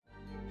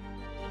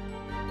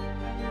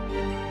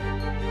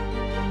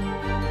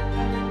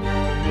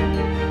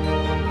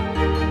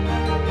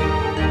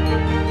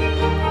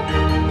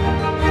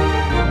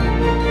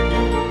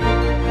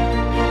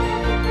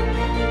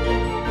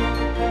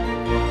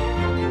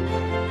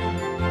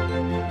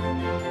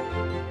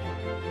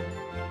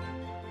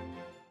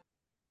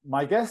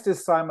My guest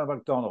is Simon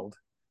McDonald.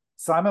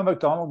 Simon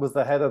McDonald was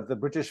the head of the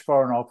British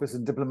Foreign Office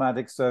and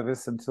Diplomatic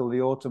Service until the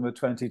autumn of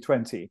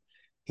 2020.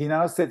 He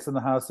now sits in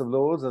the House of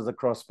Lords as a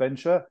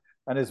crossbencher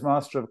and is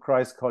Master of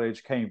Christ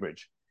College,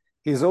 Cambridge.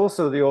 He's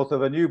also the author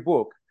of a new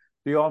book,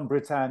 Beyond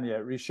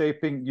Britannia,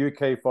 Reshaping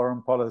UK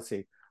Foreign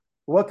Policy.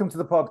 Welcome to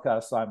the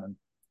podcast, Simon.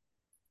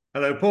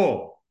 Hello,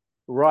 Paul.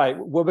 Right.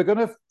 Well, we're going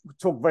to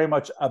talk very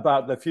much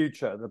about the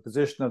future, the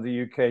position of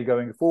the UK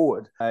going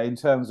forward in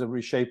terms of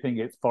reshaping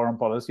its foreign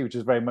policy, which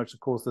is very much,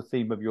 of course, the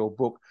theme of your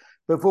book.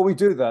 Before we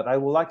do that, I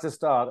would like to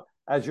start,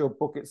 as your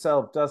book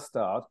itself does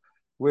start,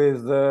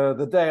 with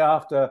the day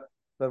after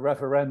the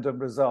referendum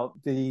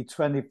result, the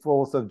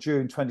 24th of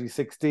June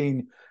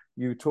 2016.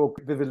 You talk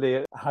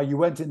vividly how you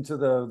went into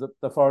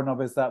the Foreign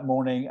Office that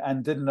morning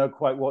and didn't know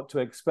quite what to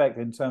expect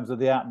in terms of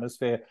the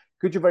atmosphere.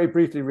 Could you very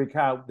briefly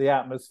recount the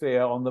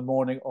atmosphere on the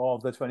morning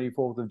of the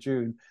 24th of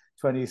June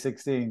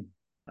 2016?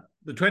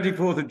 The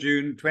 24th of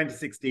June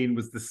 2016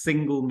 was the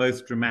single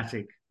most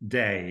dramatic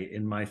day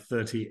in my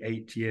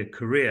 38-year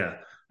career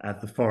at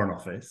the Foreign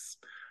Office.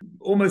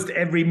 Almost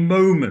every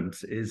moment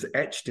is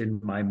etched in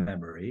my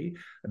memory,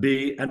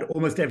 and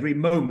almost every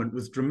moment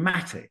was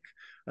dramatic.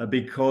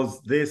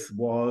 Because this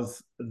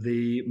was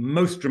the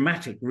most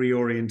dramatic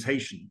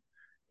reorientation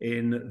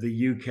in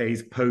the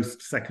UK's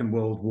post-Second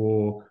World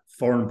War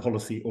foreign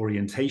policy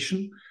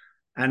orientation.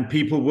 And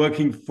people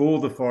working for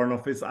the Foreign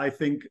Office, I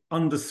think,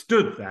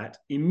 understood that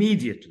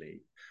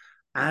immediately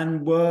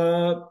and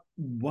were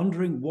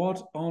wondering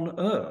what on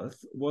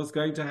earth was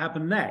going to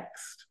happen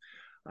next.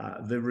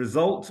 The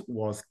result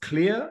was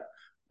clear.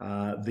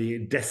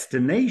 The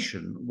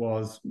destination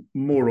was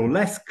more or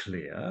less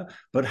clear,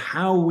 but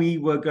how we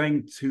were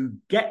going to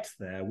get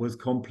there was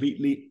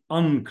completely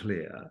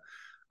unclear.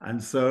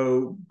 And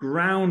so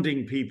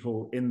grounding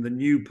people in the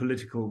new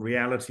political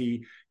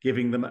reality,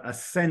 giving them a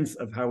sense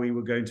of how we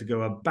were going to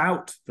go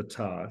about the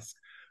task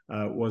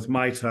was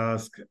my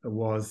task,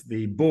 was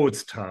the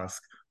board's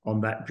task on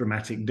that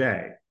dramatic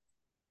day.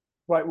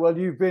 Right. Well,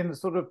 you've been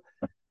sort of,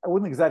 I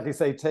wouldn't exactly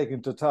say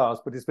taken to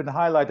task, but it's been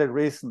highlighted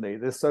recently,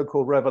 this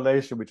so-called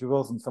revelation, which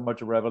wasn't so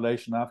much a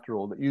revelation after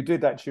all, that you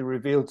did actually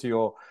reveal to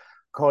your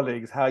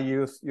colleagues how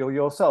you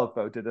yourself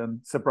voted,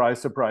 and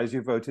surprise, surprise,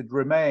 you voted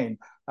Remain.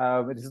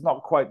 It is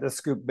not quite the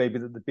scoop maybe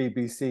that the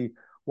BBC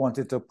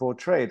wanted to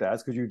portray it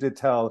as, because you did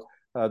tell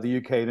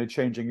the UK in a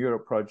Changing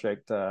Europe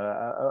project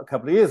a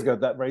couple of years ago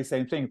that very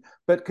same thing.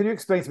 But can you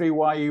explain to me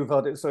why you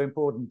felt it so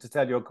important to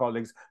tell your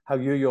colleagues how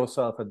you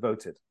yourself had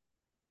voted?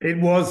 It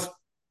was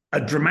a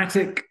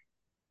dramatic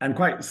and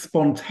quite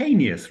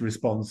spontaneous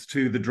response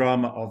to the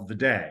drama of the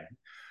day,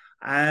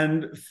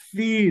 and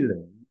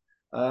feeling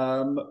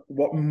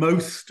what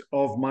most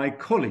of my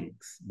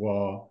colleagues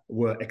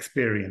were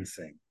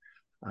experiencing.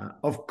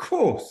 Of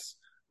course,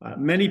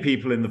 many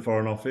people in the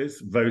Foreign Office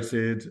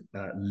voted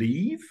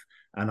leave,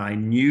 and I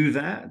knew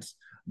that,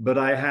 but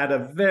I had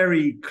a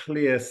very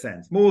clear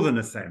sense, more than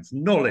a sense,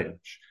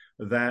 knowledge,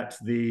 that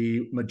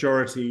the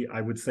majority,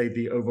 I would say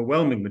the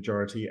overwhelming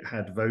majority,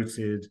 had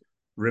voted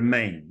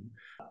Remain.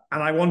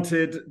 And I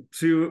wanted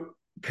to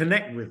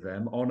connect with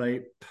them on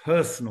a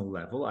personal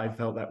level. I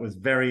felt that was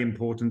very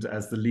important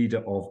as the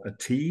leader of a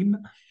team.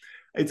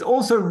 It's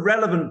also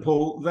relevant,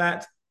 Paul,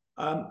 that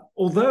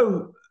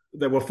although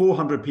there were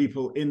 400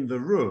 people in the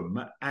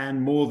room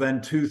and more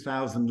than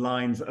 2,000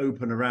 lines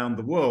open around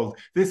the world,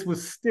 this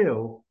was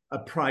still a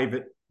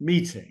private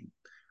meeting.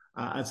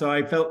 And so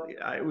I felt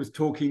I was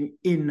talking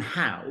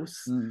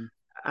in-house.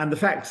 And the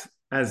fact,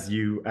 as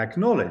you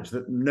acknowledge,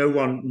 that no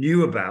one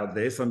knew about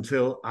this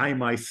until I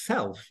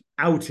myself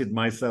outed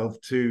myself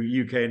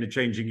to UK and a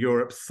Changing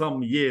Europe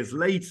some years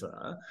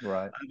later,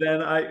 right?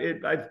 Then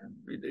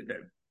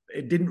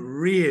it didn't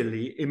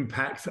really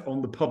impact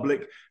on the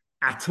public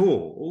at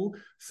all.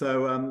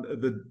 So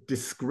the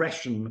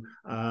discretion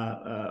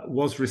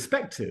was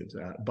respected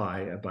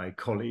by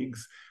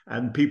colleagues,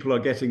 and people are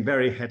getting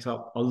very het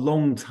up a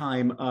long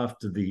time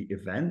after the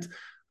event.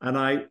 And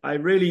I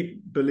really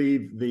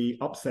believe the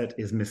upset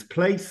is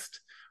misplaced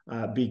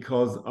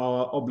because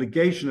our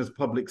obligation as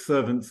public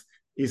servants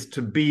is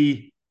to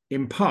be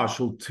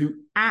impartial, to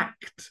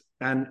act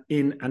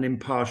in an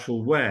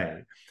impartial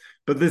way.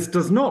 But this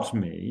does not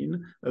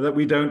mean that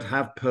we don't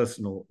have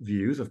personal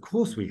views. Of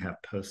course, we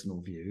have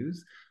personal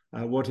views.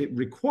 What it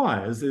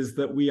requires is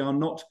that we are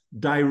not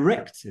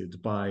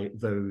directed by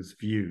those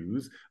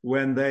views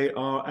when they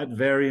are at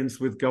variance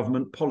with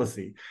government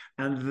policy.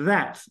 And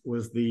that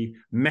was the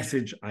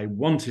message I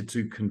wanted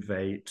to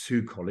convey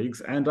to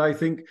colleagues, and I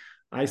think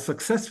I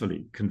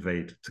successfully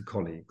conveyed to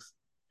colleagues.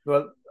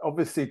 Well,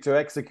 obviously, to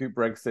execute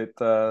Brexit,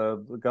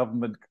 the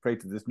government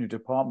created this new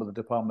department,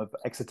 the Department of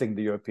Exiting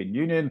the European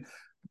Union.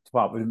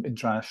 Department of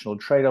International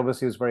Trade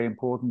obviously was very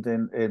important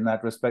in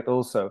that respect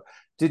also.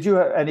 Did you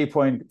at any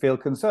point feel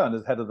concerned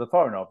as head of the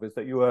Foreign Office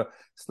that you were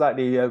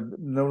slightly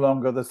no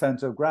longer the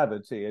center of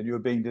gravity and you were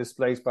being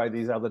displaced by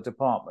these other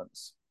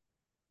departments?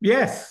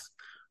 Yes.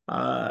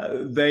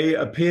 They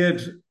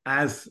appeared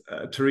as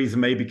Theresa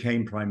May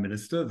became Prime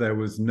Minister. There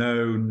was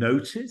no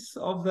notice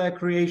of their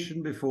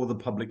creation before the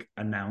public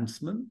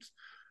announcement.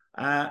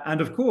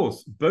 And of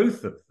course,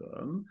 both of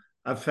them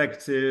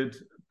affected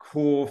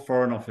core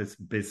Foreign Office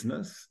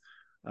business.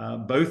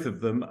 Both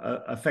of them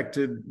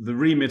affected the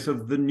remit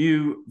of the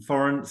new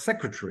Foreign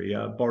Secretary,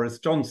 Boris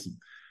Johnson.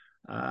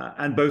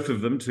 And both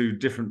of them, to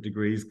different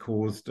degrees,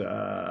 caused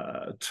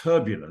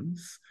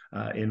turbulence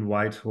in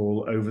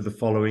Whitehall over the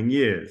following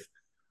years.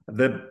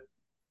 The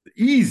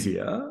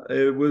easier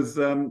it was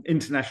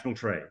international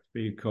trade,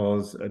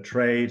 because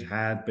trade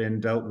had been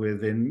dealt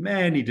with in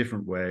many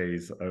different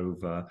ways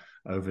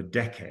over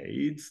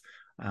decades.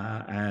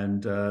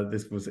 And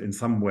this was in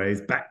some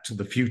ways back to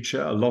the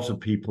future. A lot of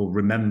people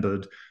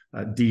remembered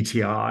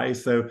DTI.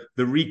 So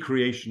the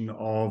recreation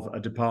of a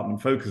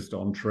department focused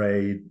on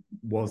trade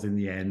was in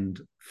the end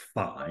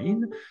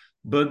fine.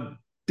 But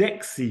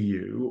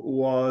DexEU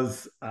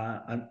was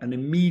an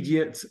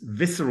immediate,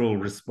 visceral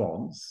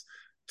response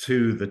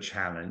to the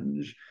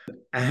challenge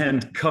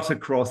and cut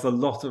across a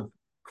lot of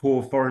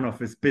core Foreign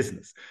Office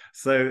business.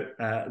 So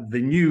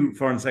the new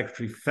Foreign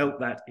Secretary felt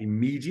that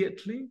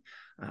immediately.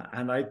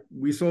 And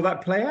we saw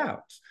that play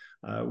out.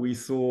 We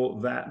saw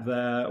that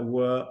there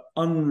were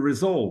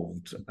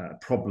unresolved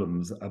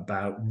problems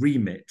about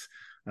remit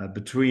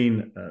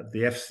between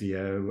the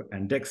FCO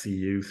and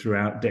DexEU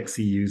throughout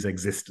DexEU's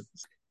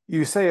existence.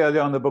 You say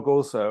earlier on in the book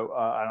also,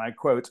 and I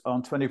quote,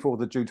 on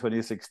 24th of June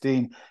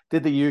 2016,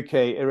 did the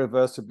UK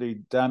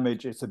irreversibly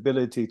damage its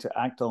ability to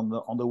act on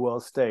the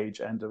world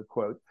stage, end of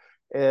quote.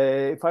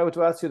 If I were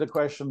to ask you the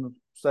question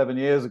 7.5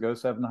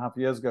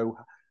 years ago,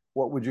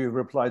 what would you have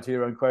replied to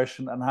your own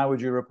question, and how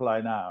would you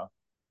reply now?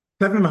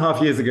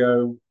 7.5 years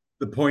ago,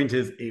 the point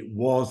is it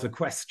was a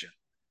question.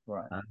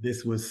 Right.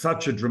 This was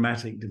such a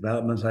dramatic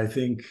development. I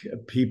think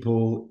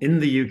people in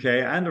the UK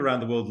and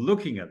around the world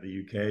looking at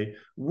the UK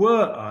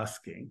were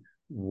asking,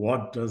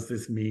 what does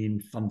this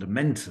mean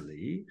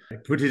fundamentally? I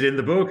put it in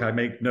the book. I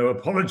make no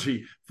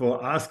apology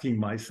for asking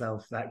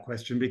myself that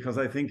question, because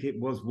I think it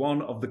was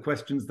one of the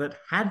questions that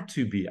had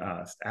to be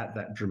asked at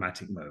that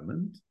dramatic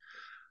moment.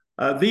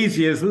 These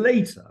years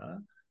later,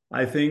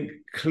 I think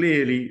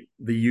clearly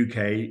the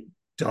UK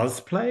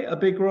does play a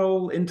big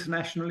role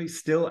internationally,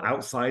 still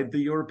outside the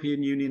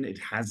European Union. It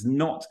has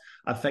not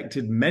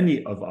affected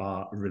many of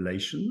our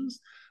relations,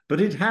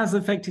 but it has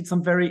affected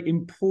some very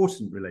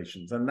important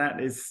relations, and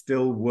that is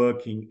still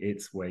working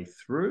its way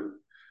through.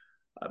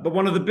 But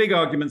one of the big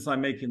arguments I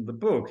make in the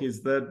book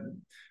is that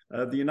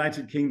the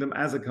United Kingdom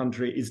as a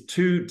country is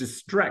too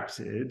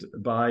distracted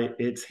by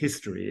its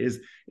history,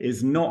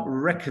 is not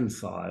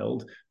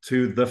reconciled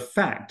to the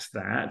fact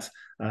that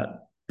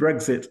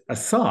Brexit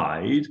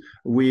aside,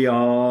 we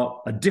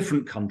are a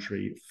different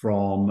country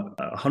from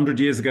 100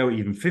 years ago,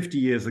 even 50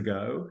 years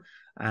ago,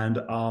 and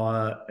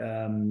our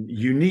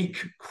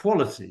unique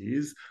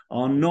qualities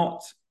are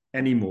not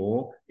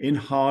anymore in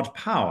hard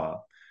power.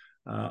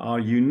 Our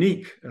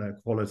unique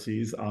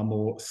qualities are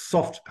more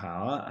soft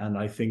power, and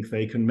I think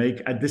they can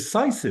make a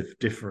decisive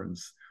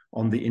difference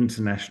on the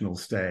international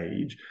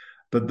stage.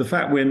 But the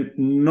fact we're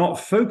not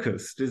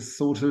focused is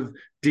sort of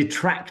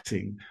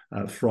detracting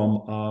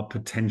from our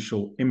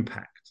potential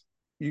impact.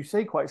 You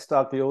say quite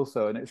starkly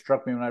also, and it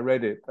struck me when I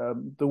read it,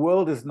 the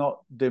world is not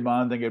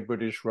demanding a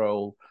British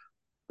role.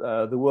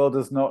 The world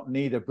does not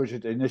need a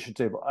British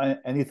initiative,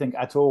 anything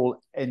at all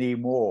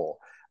anymore.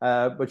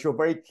 But you're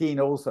very keen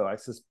also,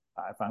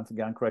 I found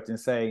again correct in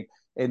saying,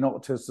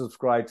 not to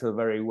subscribe to a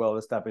very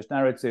well-established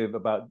narrative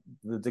about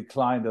the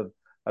decline of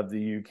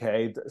the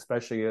UK,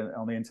 especially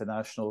on the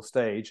international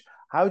stage.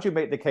 How do you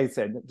make the case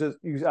then?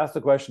 You ask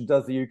the question,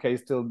 does the UK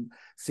still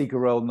seek a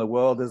role in the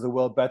world? Is the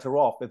world better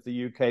off if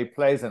the UK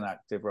plays an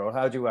active role?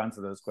 How do you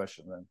answer those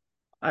questions then?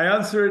 I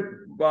answer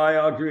it by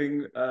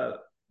arguing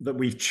that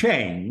we've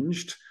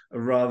changed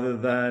rather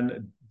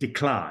than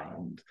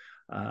declined.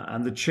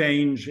 And the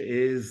change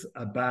is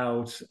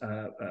about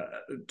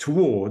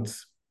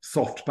towards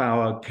soft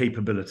power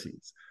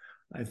capabilities.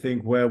 I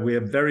think where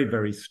we're very,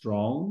 very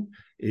strong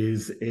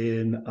is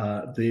in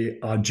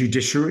our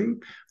judiciary.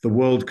 The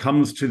world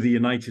comes to the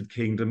United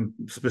Kingdom,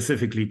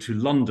 specifically to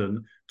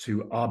London,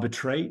 to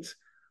arbitrate.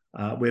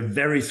 We're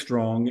very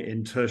strong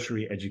in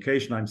tertiary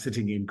education. I'm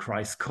sitting in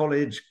Christ's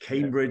College,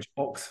 Cambridge,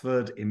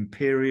 Oxford,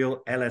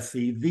 Imperial,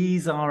 LSE.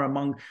 These are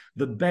among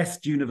the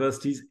best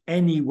universities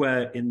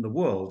anywhere in the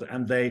world,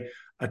 and they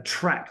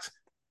attract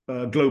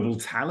global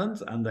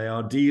talent, and they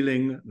are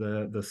dealing,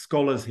 the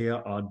scholars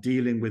here are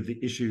dealing with the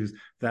issues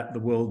that the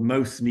world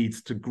most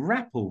needs to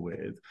grapple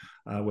with,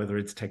 whether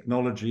it's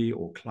technology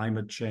or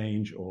climate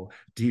change or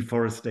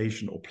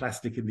deforestation or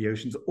plastic in the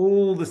oceans.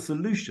 All the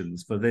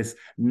solutions for this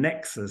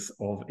nexus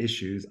of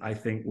issues, I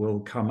think, will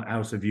come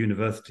out of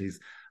universities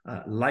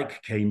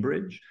like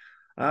Cambridge.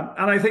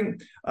 And I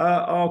think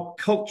our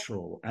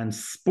cultural and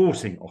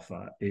sporting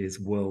offer is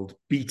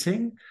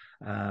world-beating.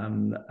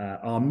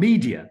 Our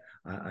media,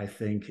 I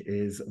think,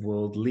 is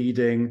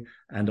world-leading,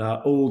 and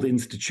our old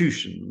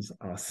institutions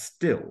are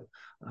still,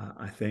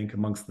 I think,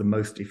 amongst the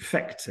most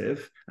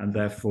effective and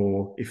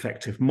therefore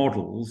effective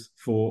models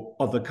for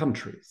other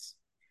countries.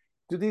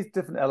 Do these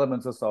different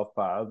elements of soft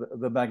power,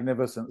 the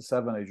Magnificent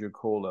Seven, as you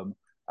call them,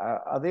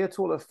 are they at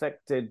all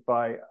affected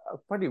by a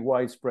pretty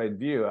widespread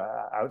view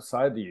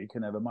outside the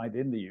UK, never mind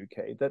in the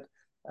UK, that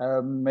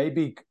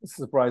maybe,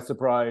 surprise,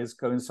 surprise,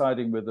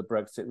 coinciding with the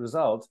Brexit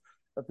result,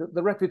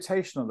 the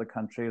reputation of the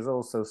country has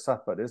also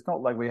suffered. It's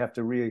not like we have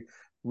to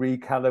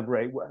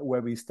recalibrate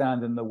where we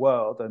stand in the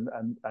world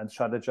and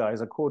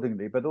strategize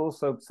accordingly, but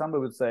also some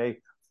would say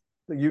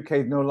the UK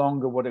is no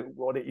longer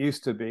what it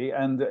used to be,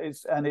 and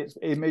its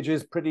image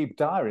is pretty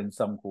dire in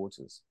some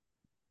quarters.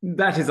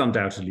 That is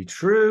undoubtedly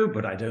true,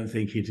 but I don't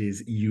think it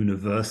is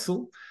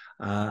universal.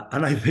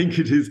 And I think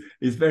it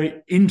is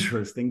very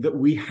interesting that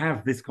we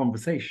have this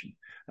conversation.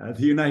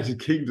 The United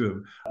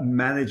Kingdom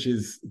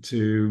manages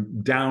to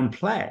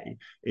downplay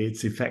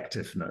its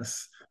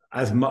effectiveness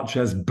as much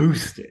as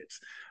boost it.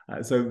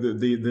 So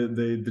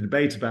the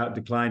debate about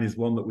decline is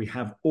one that we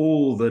have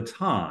all the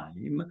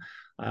time.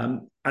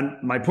 And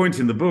my point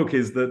in the book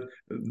is that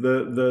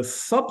the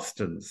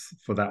substance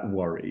for that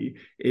worry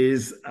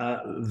is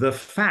the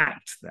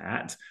fact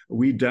that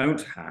we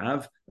don't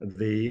have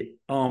the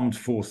armed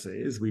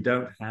forces, we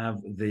don't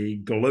have the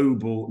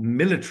global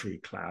military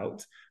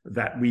clout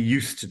that we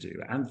used to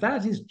do. And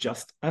that is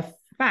just a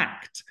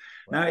fact.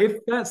 Now, if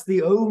that's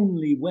the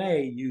only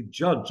way you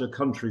judge a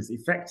country's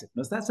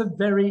effectiveness, that's a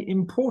very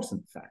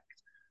important fact.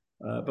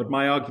 But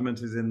my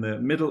argument is in the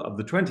middle of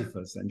the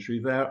 21st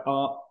century, there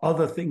are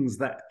other things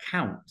that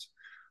count.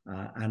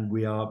 And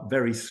we are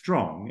very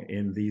strong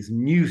in these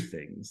new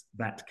things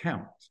that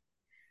count.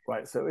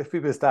 Right. So if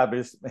we've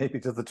established, maybe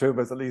just the two of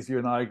us, at least you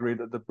and I agree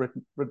that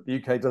the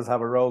UK does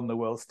have a role in the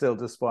world still,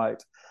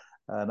 despite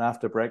and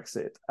after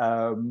Brexit.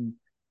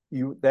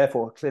 You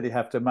therefore clearly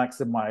have to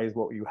maximize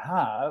what you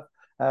have.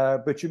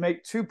 But you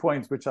make 2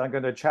 points which I'm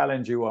going to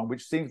challenge you on,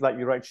 which seems like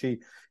you're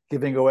actually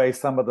giving away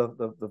some of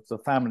the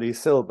family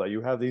silver.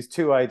 You have these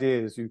two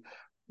ideas. Idea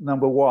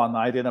number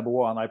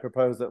one, I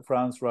propose that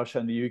France, Russia,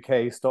 and the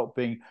UK stop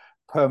being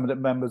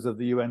permanent members of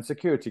the UN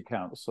Security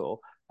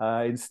Council.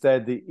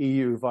 Instead, the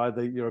EU, via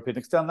the European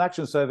External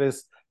Action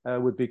Service,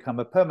 would become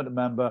a permanent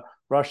member.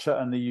 Russia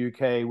and the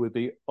UK would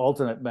be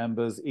alternate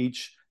members,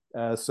 each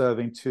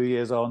serving 2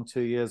 years on,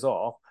 2 years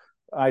off.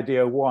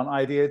 Idea one.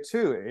 Idea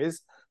two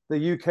is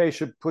the UK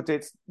should put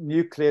its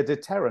nuclear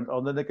deterrent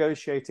on the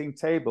negotiating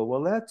table.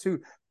 Well, they're two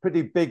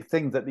pretty big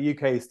things that the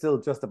UK still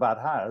just about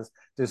has,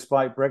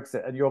 despite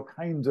Brexit, and you're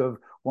kind of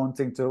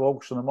wanting to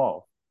auction them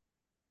off.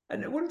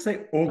 And I wouldn't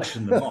say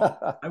auction them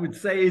off. I would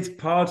say it's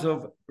part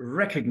of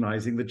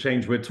recognizing the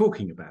change we're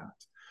talking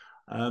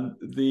about.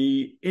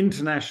 The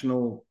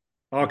international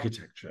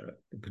architecture,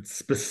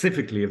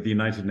 specifically of the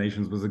United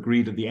Nations, was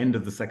agreed at the end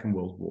of the Second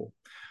World War.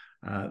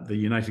 The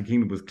United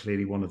Kingdom was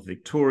clearly one of the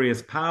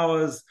victorious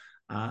powers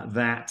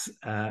that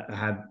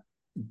had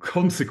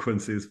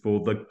consequences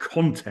for the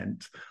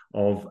content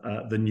of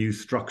the new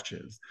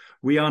structures.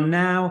 We are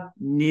now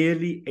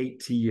nearly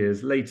 80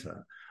 years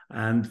later,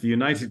 and the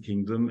United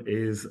Kingdom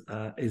is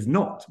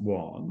not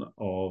one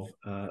of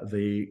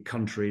the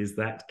countries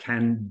that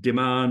can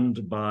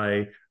demand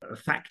by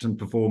fact and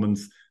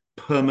performance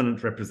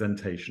permanent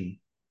representation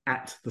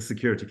at the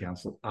Security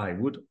Council, I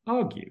would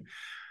argue.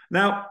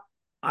 Now,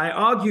 I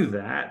argue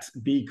that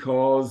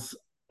because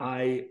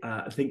I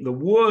think the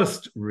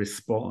worst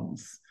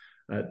response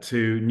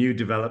to new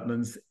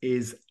developments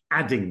is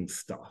adding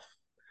stuff.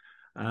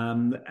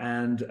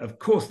 And of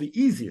course, the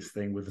easiest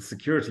thing with the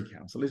Security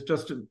Council is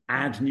just to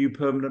add new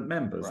permanent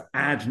members, right,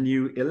 add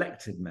new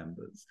elected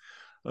members.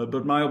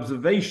 But my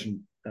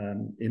observation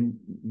in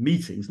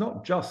meetings,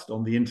 not just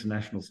on the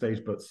international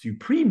stage, but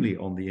supremely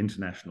on the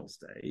international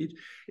stage,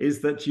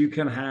 is that you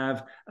can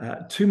have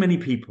too many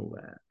people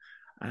there.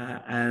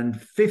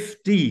 And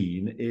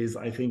 15 is,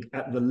 I think,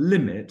 at the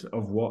limit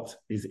of what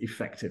is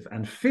effective.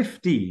 And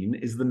 15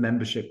 is the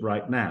membership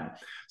right now.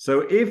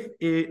 So if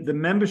the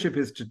membership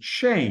is to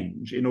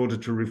change in order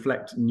to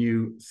reflect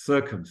new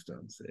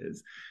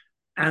circumstances,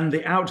 and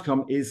the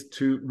outcome is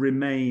to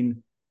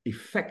remain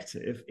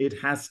effective,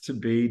 it has to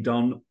be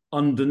done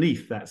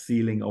underneath that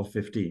ceiling of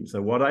 15.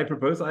 So what I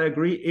propose, I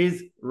agree,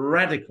 is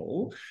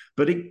radical,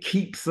 but it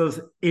keeps us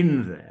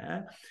in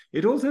there.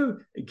 It also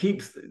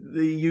keeps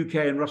the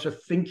UK and Russia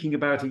thinking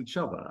about each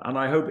other, and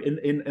I hope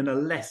in a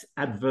less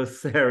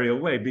adversarial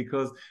way,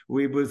 because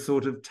we were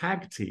sort of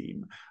tag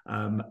team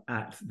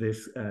at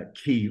this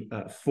key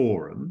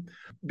forum.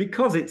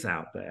 Because it's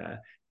out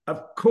there,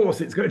 of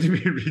course, it's going to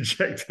be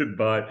rejected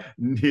by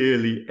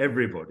nearly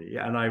everybody,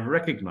 and I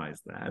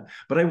recognize that,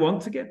 but I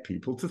want to get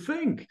people to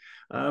think.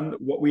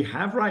 What we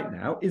have right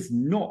now is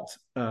not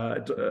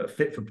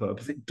fit for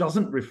purpose. It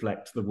doesn't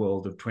reflect the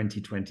world of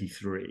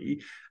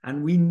 2023,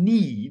 and we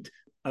need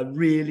a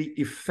really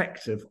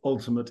effective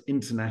ultimate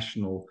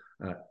international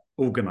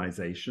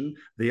organization.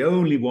 The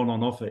only one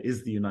on offer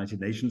is the United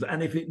Nations.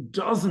 And if it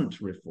doesn't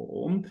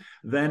reform,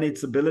 then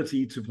its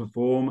ability to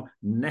perform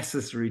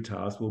necessary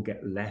tasks will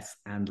get less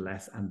and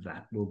less, and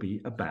that will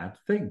be a bad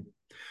thing.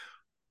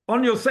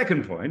 On your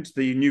second point,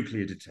 the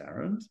nuclear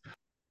deterrent,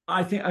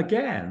 I think,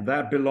 again,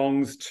 that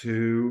belongs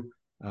to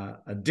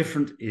a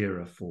different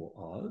era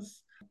for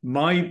us.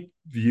 My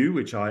view,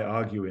 which I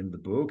argue in the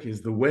book,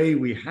 is the way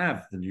we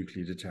have the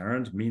nuclear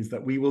deterrent means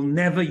that we will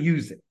never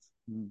use it.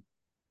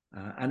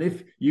 And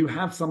if you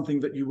have something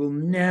that you will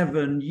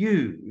never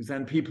use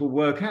and people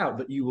work out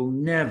that you will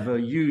never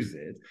use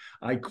it,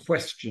 I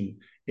question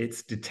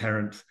its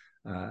deterrent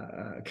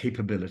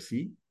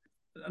capability.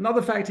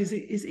 Another fact is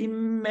it is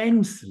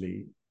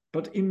immensely,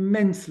 but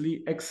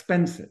immensely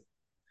expensive.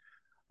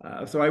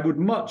 So I would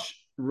much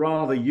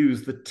rather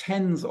use the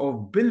tens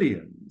of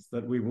billions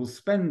that we will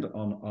spend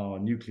on our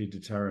nuclear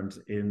deterrent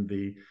in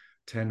the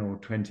 10 or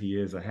 20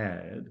 years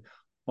ahead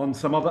on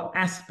some other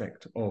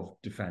aspect of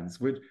defense,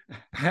 which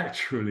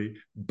actually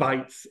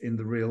bites in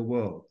the real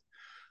world.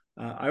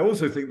 I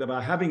also think that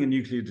by having a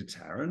nuclear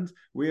deterrent,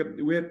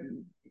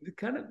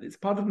 it's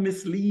part of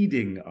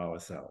misleading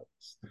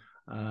ourselves.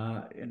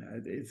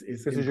 It's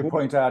because, as you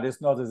point out,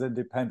 it's not as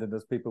independent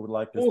as people would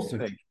like us to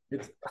think.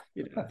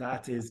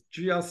 That is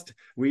just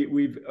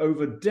we've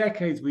over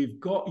decades we've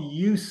got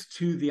used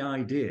to the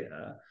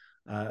idea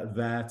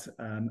that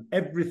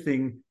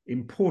everything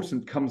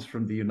important comes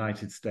from the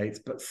United States,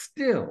 but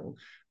still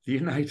the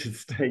United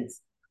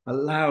States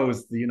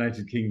allows the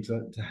United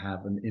Kingdom to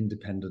have an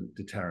independent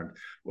deterrent.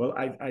 Well,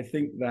 I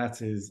think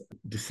that is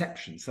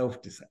deception,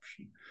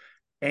 self-deception.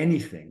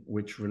 Anything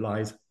which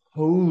relies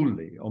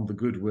wholly on the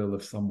goodwill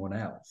of someone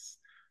else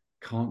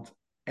can't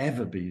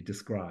ever be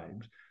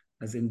described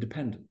as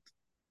independent.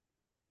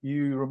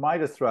 You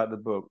remind us throughout the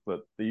book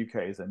that the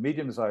UK is a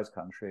medium-sized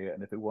country,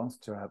 and if it wants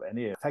to have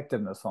any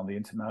effectiveness on the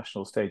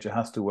international stage, it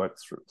has to work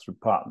through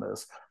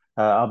partners.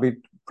 I'll be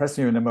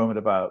pressing you in a moment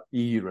about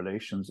EU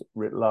relations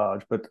writ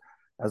large, but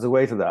as a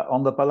way to that,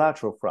 on the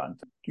bilateral front,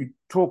 you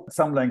talk at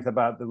some length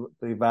about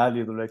the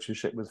value of the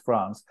relationship with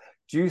France.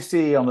 Do you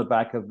see, on the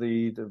back of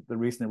the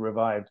recently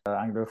revived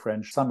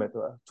Anglo-French summit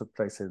that took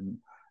place a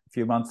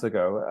few months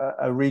ago,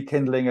 a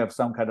rekindling of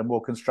some kind of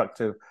more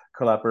constructive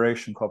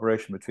cooperation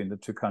between the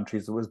two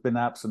countries that has been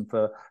absent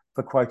for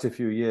quite a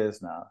few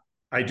years now?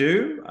 I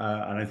do,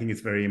 and I think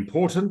it's very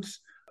important.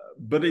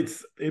 But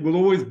it will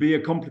always be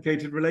a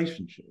complicated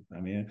relationship.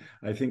 I mean,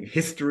 I think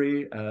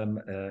history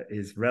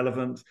is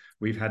relevant.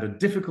 We've had a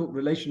difficult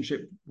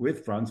relationship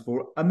with France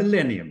for a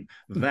millennium.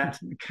 That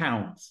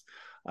counts.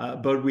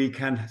 But we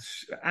can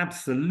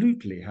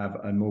absolutely have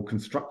a more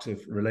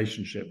constructive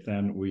relationship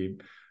than we've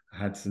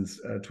had since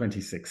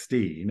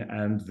 2016.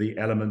 And the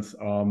elements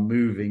are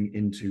moving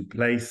into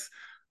place.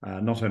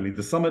 Not only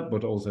the summit,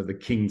 but also the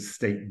King's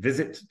state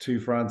visit to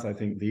France. I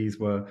think these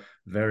were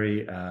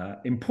very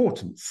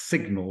important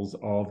signals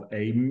of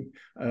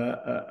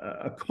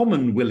a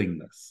common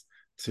willingness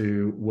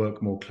to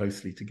work more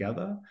closely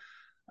together.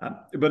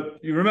 But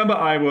you remember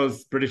I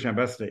was British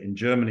ambassador in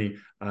Germany.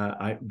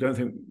 I don't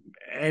think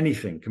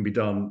anything can be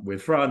done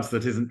with France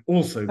that isn't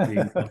also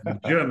being done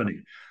with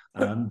Germany.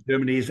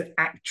 Germany is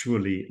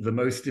actually the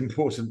most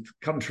important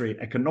country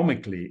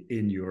economically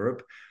in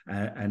Europe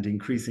and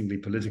increasingly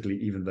politically,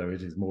 even though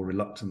it is more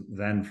reluctant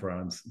than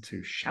France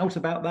to shout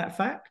about that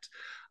fact.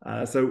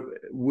 So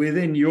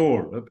within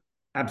Europe,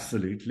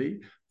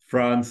 absolutely,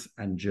 France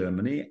and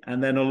Germany.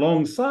 And then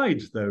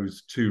alongside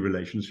those two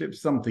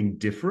relationships, something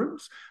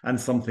different and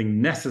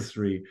something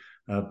necessary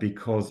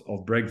because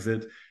of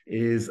Brexit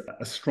is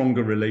a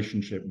stronger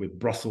relationship with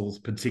Brussels,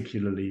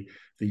 particularly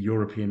the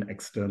European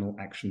External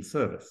Action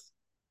Service.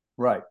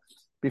 Right.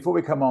 Before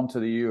we come on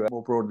to the EU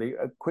more broadly,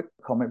 a quick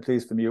comment,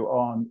 please, from you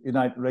on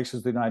relations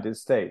with the United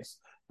States.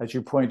 As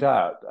you point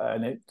out,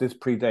 and this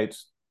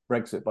predates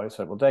Brexit by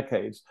several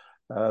decades,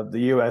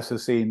 the US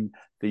has seen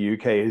the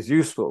UK as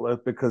useful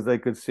because they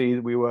could see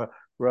that we were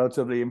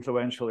relatively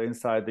influential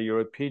inside the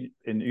European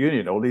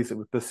Union, or at least it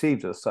was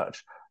perceived as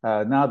such.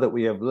 Now that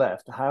we have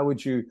left, how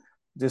would you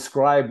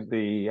describe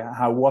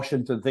how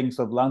Washington thinks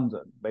of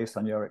London based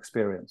on your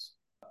experience?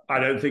 I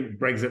don't think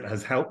Brexit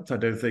has helped. I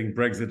don't think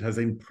Brexit has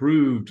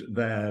improved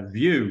their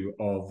view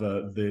of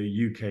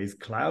the UK's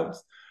clout.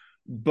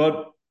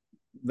 But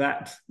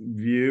that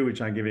view,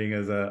 which I'm giving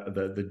as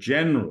the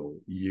general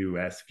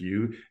US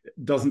view,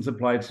 doesn't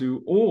apply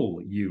to all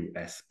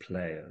US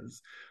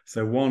players.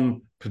 So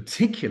one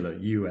particular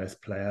US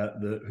player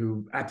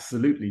who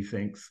absolutely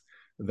thinks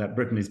that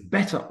Britain is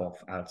better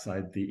off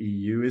outside the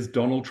EU is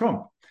Donald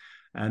Trump.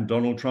 And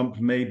Donald Trump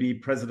may be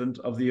president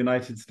of the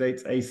United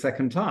States a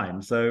second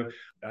time. So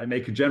I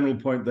make a general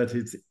point that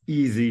it's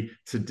easy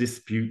to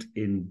dispute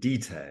in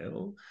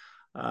detail.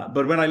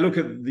 But when I look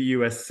at the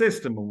US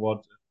system and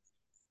what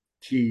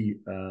key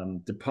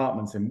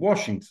departments in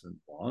Washington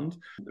want,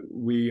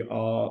 we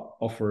are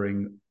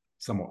offering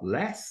somewhat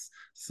less.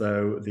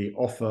 So the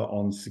offer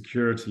on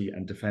security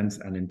and defense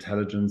and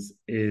intelligence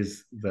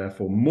is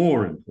therefore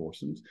more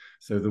important.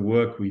 So the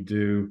work we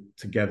do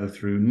together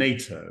through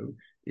NATO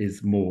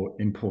is more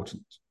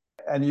important.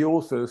 And you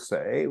also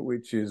say,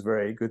 which is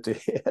very good to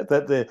hear,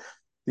 that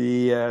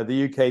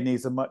the UK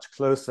needs a much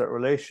closer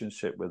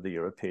relationship with the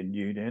European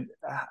Union.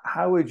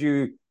 How would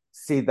you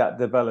see that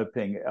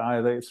developing,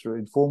 either through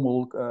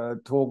informal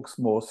talks,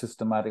 more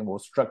systematic, more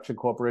structured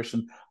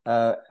cooperation?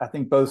 I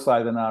think both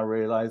sides are now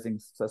realizing,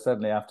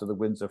 certainly after the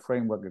Windsor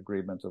Framework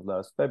Agreement of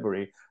last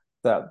February,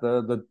 that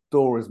the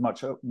door is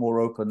much more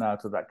open now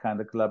to that kind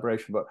of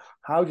collaboration. But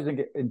how do you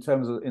think, in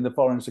terms of in the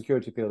foreign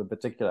security field in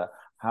particular,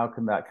 how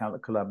can that kind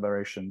of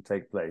collaboration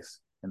take place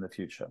in the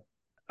future?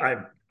 I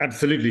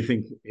absolutely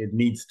think it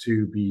needs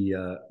to be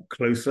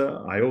closer.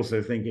 I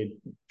also think it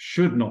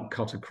should not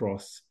cut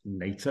across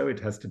NATO. It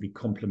has to be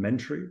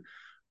complementary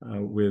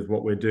with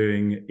what we're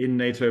doing in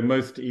NATO.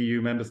 Most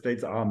EU member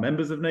states are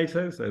members of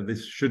NATO, so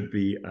this should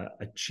be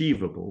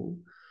achievable.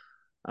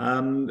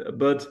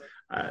 But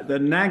the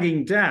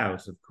nagging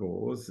doubt, of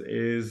course,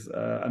 is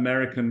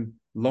American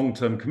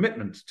long-term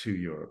commitment to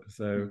Europe.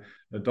 So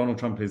Donald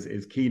Trump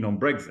is keen on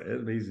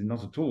Brexit, but he's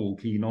not at all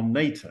keen on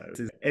NATO.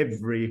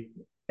 Every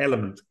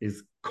element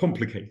is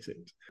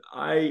complicated.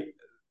 I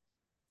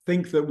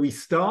think that we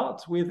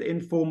start with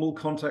informal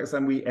contacts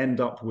and we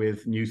end up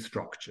with new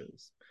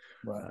structures.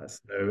 Right.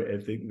 So I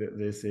think that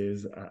this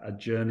is a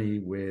journey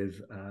with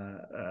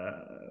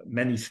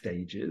many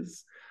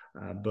stages.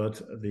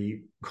 But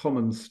the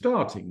common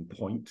starting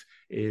point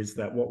is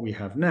that what we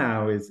have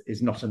now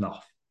is not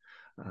enough.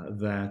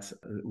 That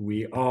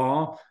we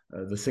are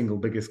the single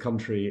biggest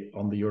country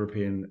on the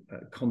European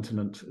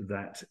continent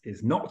that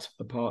is not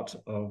a part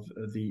of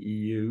the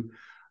EU,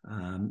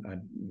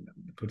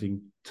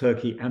 putting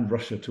Turkey and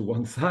Russia to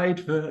one side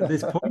for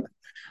this point.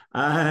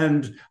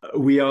 And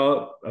we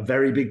are a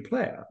very big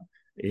player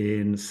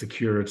in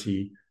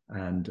security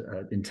and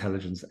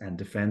intelligence and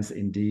defense.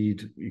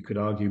 Indeed, you could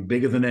argue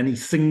bigger than any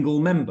single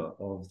member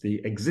of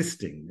the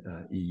existing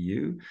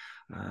EU.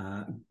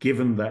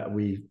 Given that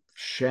we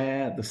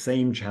share the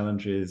same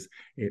challenges,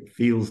 it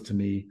feels to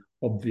me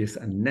obvious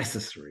and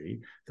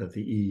necessary that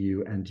the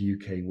EU and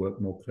UK work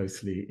more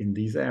closely in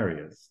these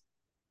areas.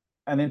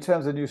 And in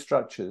terms of new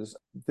structures,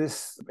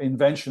 this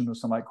invention,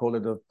 as some might call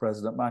it, of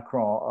President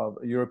Macron of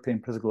a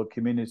European political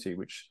community,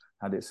 which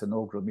had its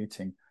inaugural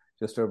meeting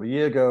just over a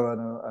year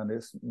ago, and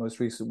its most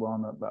recent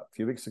one about a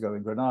few weeks ago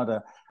in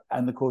Granada.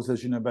 And of course,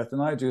 as you know better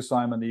than I do,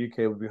 Simon, the UK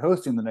will be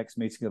hosting the next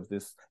meeting of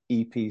this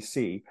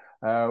EPC.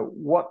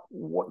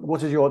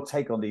 What is your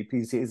take on the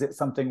EPC? Is it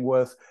something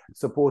worth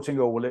supporting,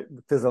 or will it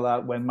fizzle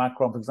out when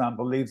Macron, for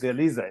example, leaves the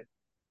Elysee?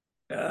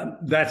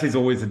 That is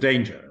always a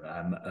danger.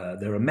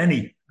 There are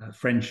many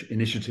French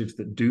initiatives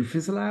that do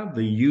fizzle out.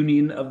 The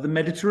Union of the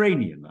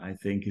Mediterranean, I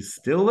think, is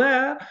still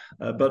there,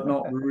 but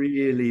not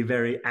really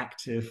very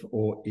active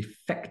or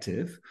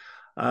effective.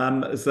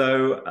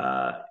 So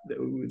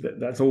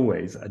that's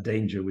always a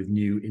danger with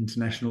new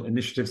international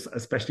initiatives,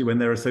 especially when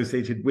they're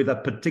associated with a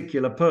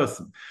particular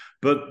person.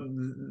 But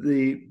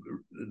the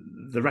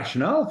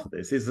rationale for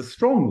this is a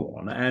strong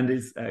one and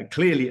is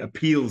clearly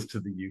appeals to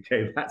the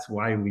UK. That's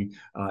why we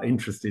are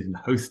interested in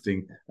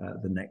hosting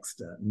the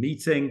next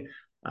meeting.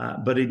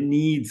 But it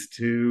needs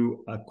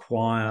to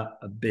acquire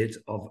a bit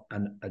of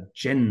an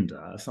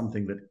agenda,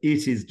 something that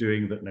it is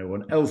doing that no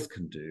one else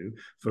can do,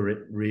 for it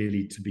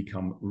really to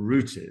become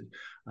rooted.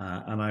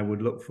 And I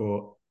would look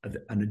for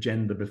an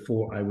agenda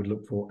before I would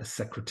look for a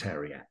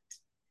secretariat.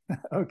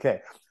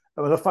 Okay.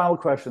 Well, the final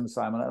question,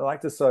 Simon, I'd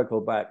like to circle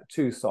back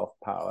to soft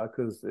power,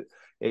 because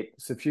it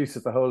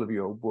suffuses the whole of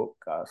your book,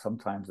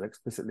 sometimes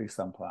explicitly,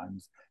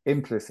 sometimes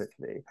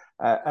implicitly.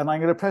 And I'm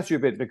going to press you a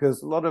bit,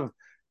 because a lot of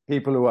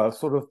people who are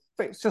sort of,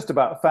 it's just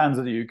about fans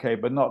of the UK,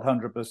 but not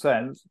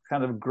 100%,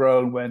 kind of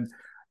groan when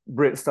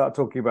Brits start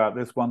talking about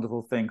this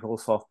wonderful thing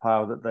called soft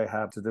power that they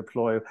have to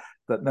deploy,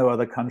 that no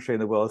other country in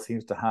the world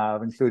seems to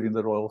have, including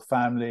the royal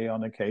family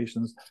on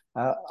occasions.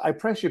 I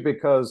press you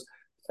because,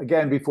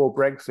 again, before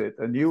Brexit,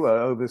 and you were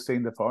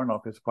overseeing the Foreign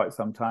Office for quite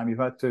some time, you've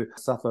had to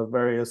suffer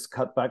various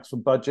cutbacks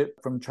from budget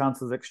from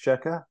Chancellor's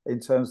Exchequer in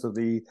terms of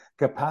the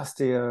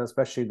capacity,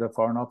 especially the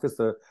Foreign Office,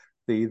 the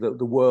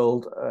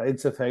world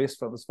interface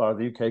from as far as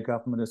the UK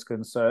government is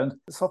concerned.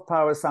 Soft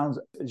power sounds,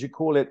 as you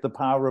call it, the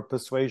power of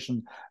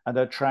persuasion and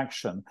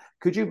attraction.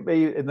 Could you,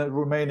 in the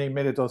remaining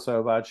minute or so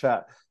of our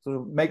chat, sort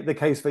of make the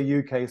case for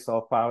UK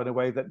soft power in a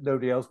way that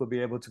nobody else will be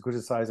able to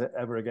criticize it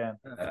ever again?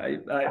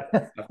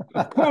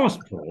 Of course,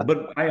 Paul,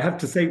 but I have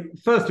to say,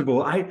 first of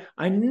all,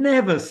 I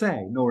never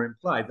say nor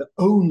imply that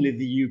only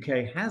the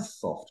UK has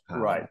soft power.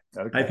 Right.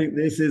 Okay. I think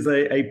this is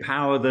a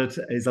power that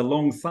is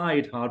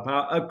alongside hard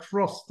power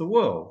across the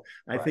world.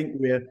 I think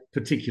we're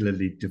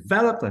particularly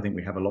developed. I think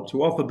we have a lot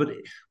to offer. But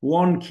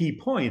one key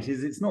point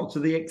is it's not to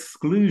the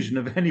exclusion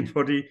of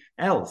anybody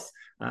else.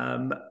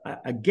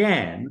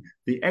 Again,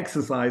 the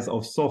exercise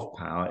of soft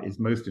power is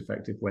most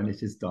effective when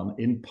it is done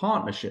in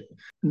partnership.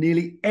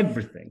 Nearly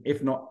everything,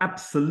 if not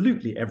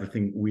absolutely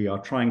everything we are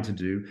trying to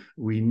do,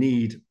 we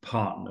need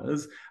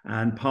partners,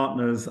 and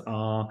partners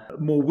are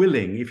more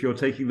willing if you're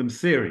taking them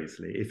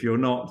seriously, if you're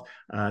not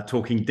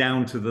talking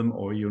down to them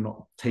or you're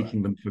not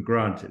taking them for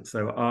granted.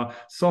 So our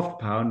soft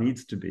power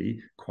needs to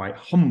be quite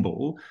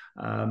humble,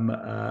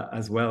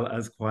 as well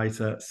as quite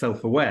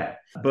self-aware.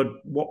 But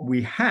what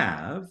we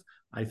have,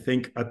 I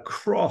think,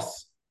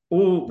 across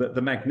all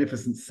the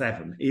Magnificent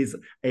Seven is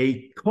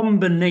a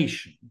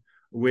combination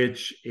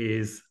which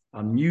is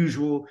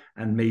unusual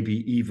and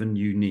maybe even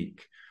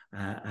unique.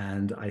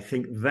 And I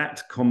think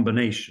that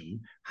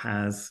combination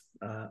has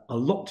a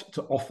lot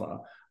to offer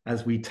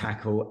as we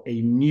tackle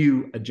a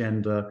new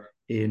agenda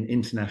in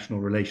international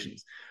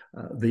relations.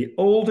 The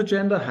old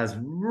agenda has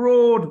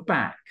roared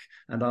back,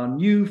 and our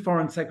new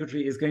foreign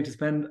secretary is going to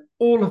spend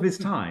all of his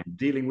time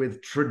dealing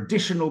with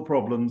traditional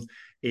problems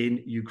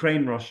in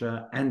Ukraine,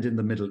 Russia, and in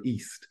the Middle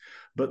East.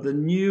 But the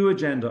new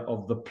agenda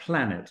of the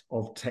planet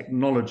of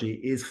technology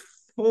is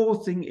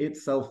forcing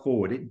itself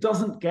forward. It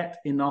doesn't get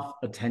enough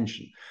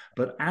attention.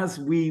 But as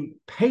we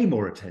pay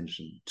more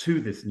attention to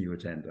this new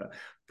agenda,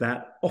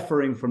 that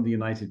offering from the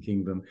United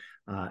Kingdom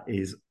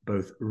is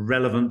both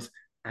relevant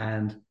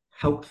and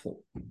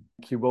helpful.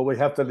 Thank you. Well, we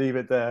have to leave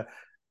it there.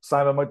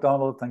 Simon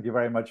McDonald, thank you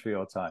very much for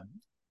your time.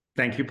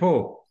 Thank you,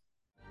 Paul.